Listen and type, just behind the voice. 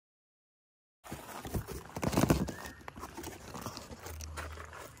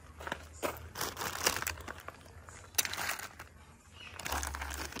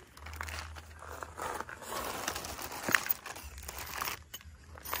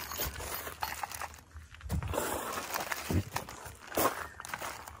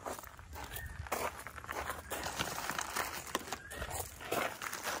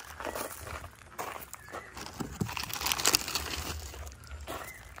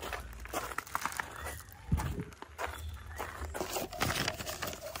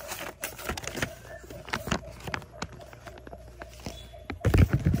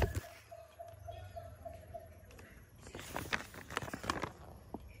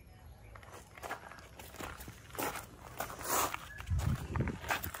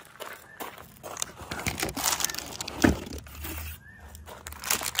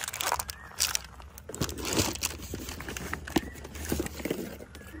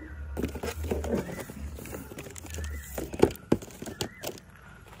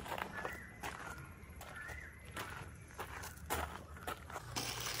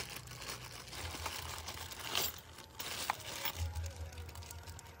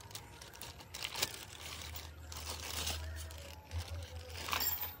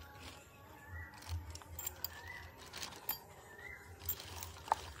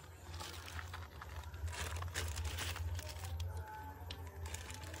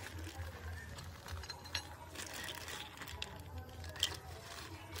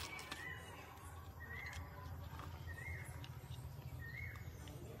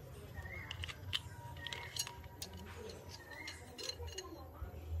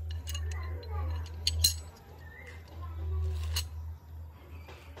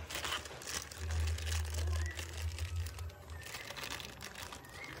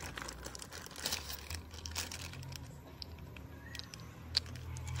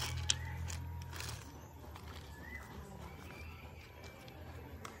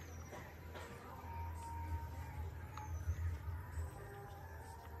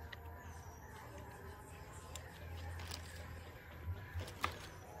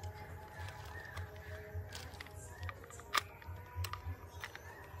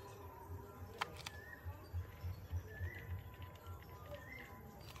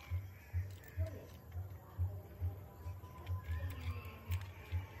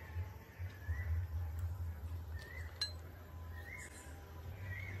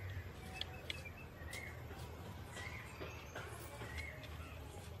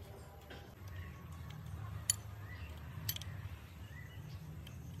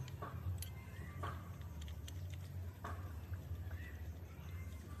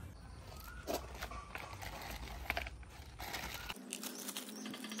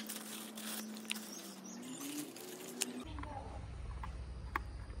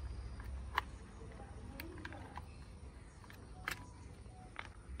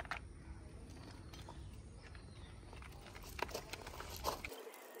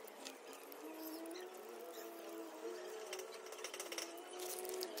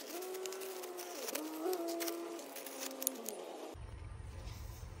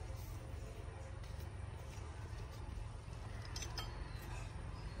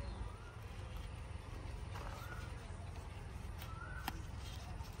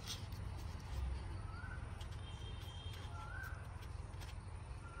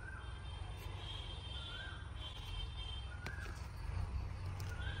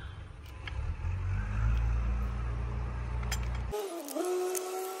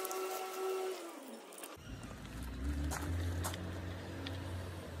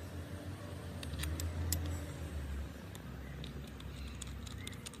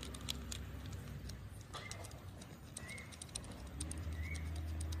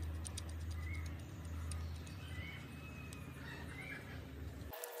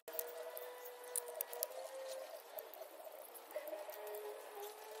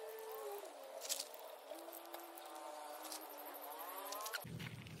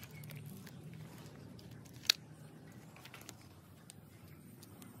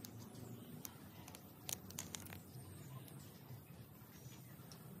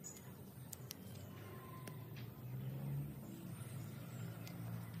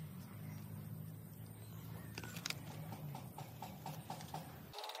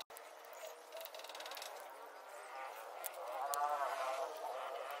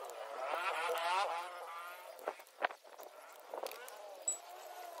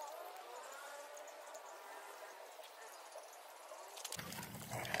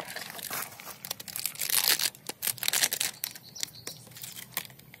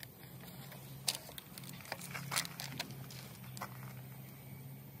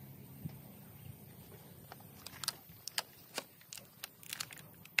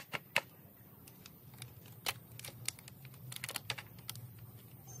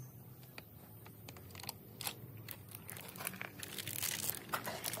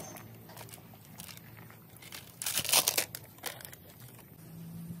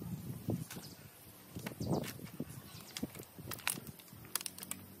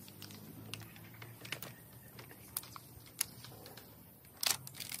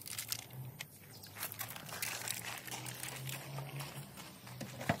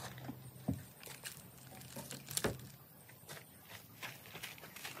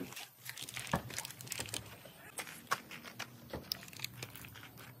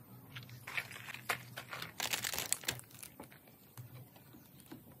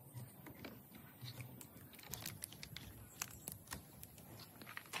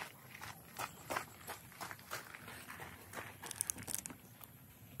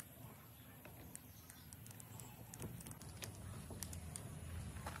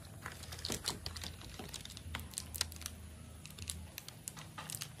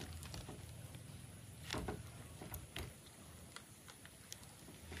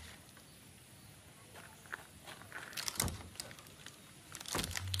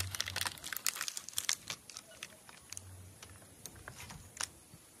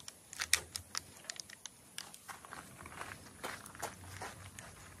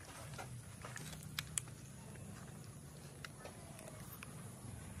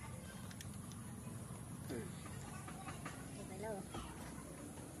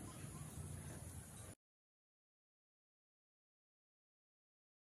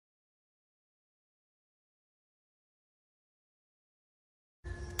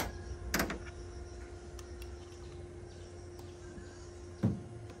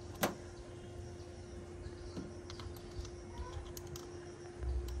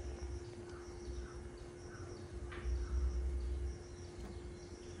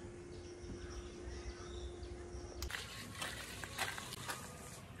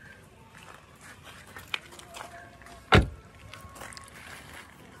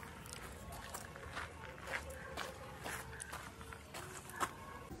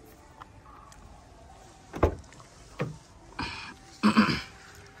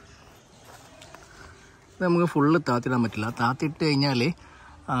നമുക്ക് ഫുള്ള് താത്തിടാൻ പറ്റില്ല. താത്തിട്ട് കഴിഞ്ഞാൽ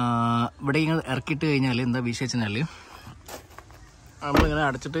ഇവിടെ ഇങ്ങനെ ഇറക്കിയിട്ട് കഴിഞ്ഞാൽ എന്താ വിഷയം വെച്ചാൽ നമ്മളിങ്ങനെ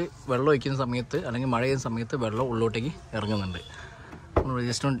അടച്ചിട്ട് വെള്ളം ഒഴിക്കുന്ന സമയത്ത് അല്ലെങ്കിൽ മഴ ചെയ്യുന്ന സമയത്ത് വെള്ളം ഉള്ളോട്ടേക്ക് ഇറങ്ങുന്നുണ്ട്. നമ്മൾ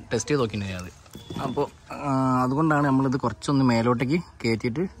ജസ്റ്റ് ഒന്ന് ടെസ്റ്റ് ചെയ്ത് നോക്കിയിട്ടുണ്ടായി അത്. അപ്പോൾ അതുകൊണ്ടാണ് നമ്മളിത് കുറച്ചൊന്ന് മേലോട്ടേക്ക്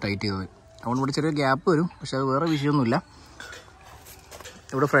കയറ്റിയിട്ട് ടൈറ്റ് ചെയ്തത്. അതുകൊണ്ട് ഇവിടെ ചെറിയ ഗ്യാപ്പ് വരും, പക്ഷെ അത് വേറെ വിഷയമൊന്നുമില്ല.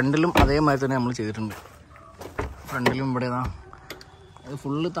 ഇവിടെ ഫ്രണ്ടിലും അതേമാതിരി തന്നെ നമ്മൾ ചെയ്തിട്ടുണ്ട്. ഫ്രണ്ടിലും ഇവിടെ അത്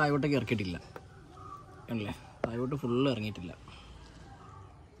ഫുള്ള് താഴോട്ടേക്ക് ഇറക്കിയിട്ടില്ല അല്ലേ, താഴോട്ട് ഫുള്ള് ഇറങ്ങിയിട്ടില്ല.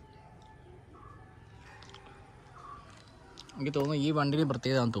 എനിക്ക് തോന്നുന്നു ഈ വണ്ടിന്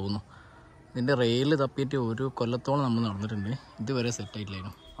പ്രത്യേകതയാണെന്ന് തോന്നുന്നു. ഇതിൻ്റെ റെയിൽ തപ്പിയിട്ട് ഒരു കൊല്ലത്തോളം നമ്മൾ നടന്നിട്ടുണ്ട്, ഇതുവരെ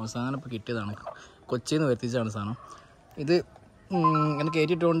സെറ്റായിട്ടില്ലായിരുന്നു. അവസാനം ഇപ്പോൾ കിട്ടിയതാണ്, കൊച്ചിയിൽ നിന്ന് വരുത്തിച്ചാണ് സാധനം. ഇത് ഇങ്ങനെ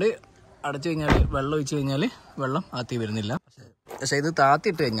കയറ്റിയിട്ടുകൊണ്ട് അടച്ചു കഴിഞ്ഞാൽ വെള്ളം ഒഴിച്ച് കഴിഞ്ഞാൽ വെള്ളം ആത്തി വരുന്നില്ല. പക്ഷേ ഇത്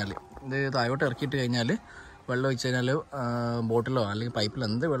താത്തിയിട്ട് കഴിഞ്ഞാൽ, ഇത് താഴോട്ട് ഇറക്കിയിട്ട് കഴിഞ്ഞാൽ വെള്ളം ഒഴിച്ച് കഴിഞ്ഞാൽ ബോട്ടിലോ അല്ലെങ്കിൽ പൈപ്പിലോ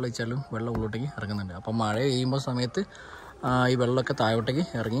എന്ത് വെള്ളം ഒഴിച്ചാലും വെള്ളം ഉള്ളോട്ടേക്ക് ഇറങ്ങുന്നുണ്ട്. അപ്പോൾ മഴ പെയ്യുമ്പോൾ സമയത്ത് ഈ വെള്ളമൊക്കെ താഴോട്ടേക്ക്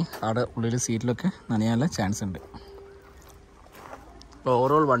ഇറങ്ങി അവിടെ ഉള്ളിൽ സീറ്റിലൊക്കെ നനയാനുള്ള ചാൻസ് ഉണ്ട്. അപ്പോൾ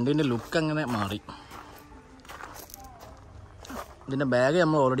ഓവറോൾ വണ്ടീൻ്റെ ലുക്ക് അങ്ങനെ മാറി. ഇതിൻ്റെ ബാഗ്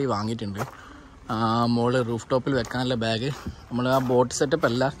നമ്മൾ ഓൾറെഡി വാങ്ങിയിട്ടുണ്ട്. മുകളിൽ റൂഫ് ടോപ്പിൽ വെക്കാനുള്ള ബാഗ് നമ്മൾ ആ ബോട്ട് സെറ്റപ്പ്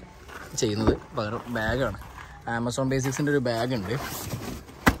അല്ല ചെയ്യുന്നത്, പകരം ബാഗാണ്. ആമസോൺ ബേസിക്സിൻ്റെ ഒരു ബാഗുണ്ട്.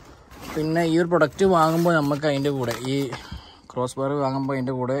 പിന്നെ ഈ ഒരു പ്രൊഡക്റ്റ് വാങ്ങുമ്പോൾ നമുക്ക് അതിൻ്റെ കൂടെ ഈ ക്രോസ് ബാർ വാങ്ങുമ്പോൾ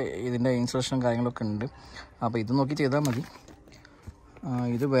അതിൻ്റെ കൂടെ ഇതിൻ്റെ ഇൻസ്ട്രക്ഷനും കാര്യങ്ങളൊക്കെ ഉണ്ട്. അപ്പോൾ ഇത് നോക്കി ചെയ്താൽ മതി.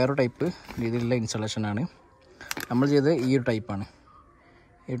 ഇത് വേറെ ടൈപ്പ് രീതിയിലുള്ള ഇൻസ്റ്റലേഷനാണ്. നമ്മൾ ചെയ്തത് ഈ ഒരു ടൈപ്പാണ്.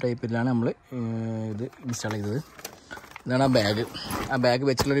 ഈ ടൈപ്പിലാണ് നമ്മൾ ഇത് ഇൻസ്റ്റാൾ ചെയ്തത്. ഇതാണ് ആ ബാഗ്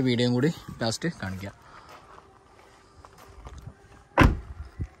വെച്ചിട്ടുള്ളൊരു വീഡിയോയും കൂടി ലാസ്റ്റ് കാണിക്കാം.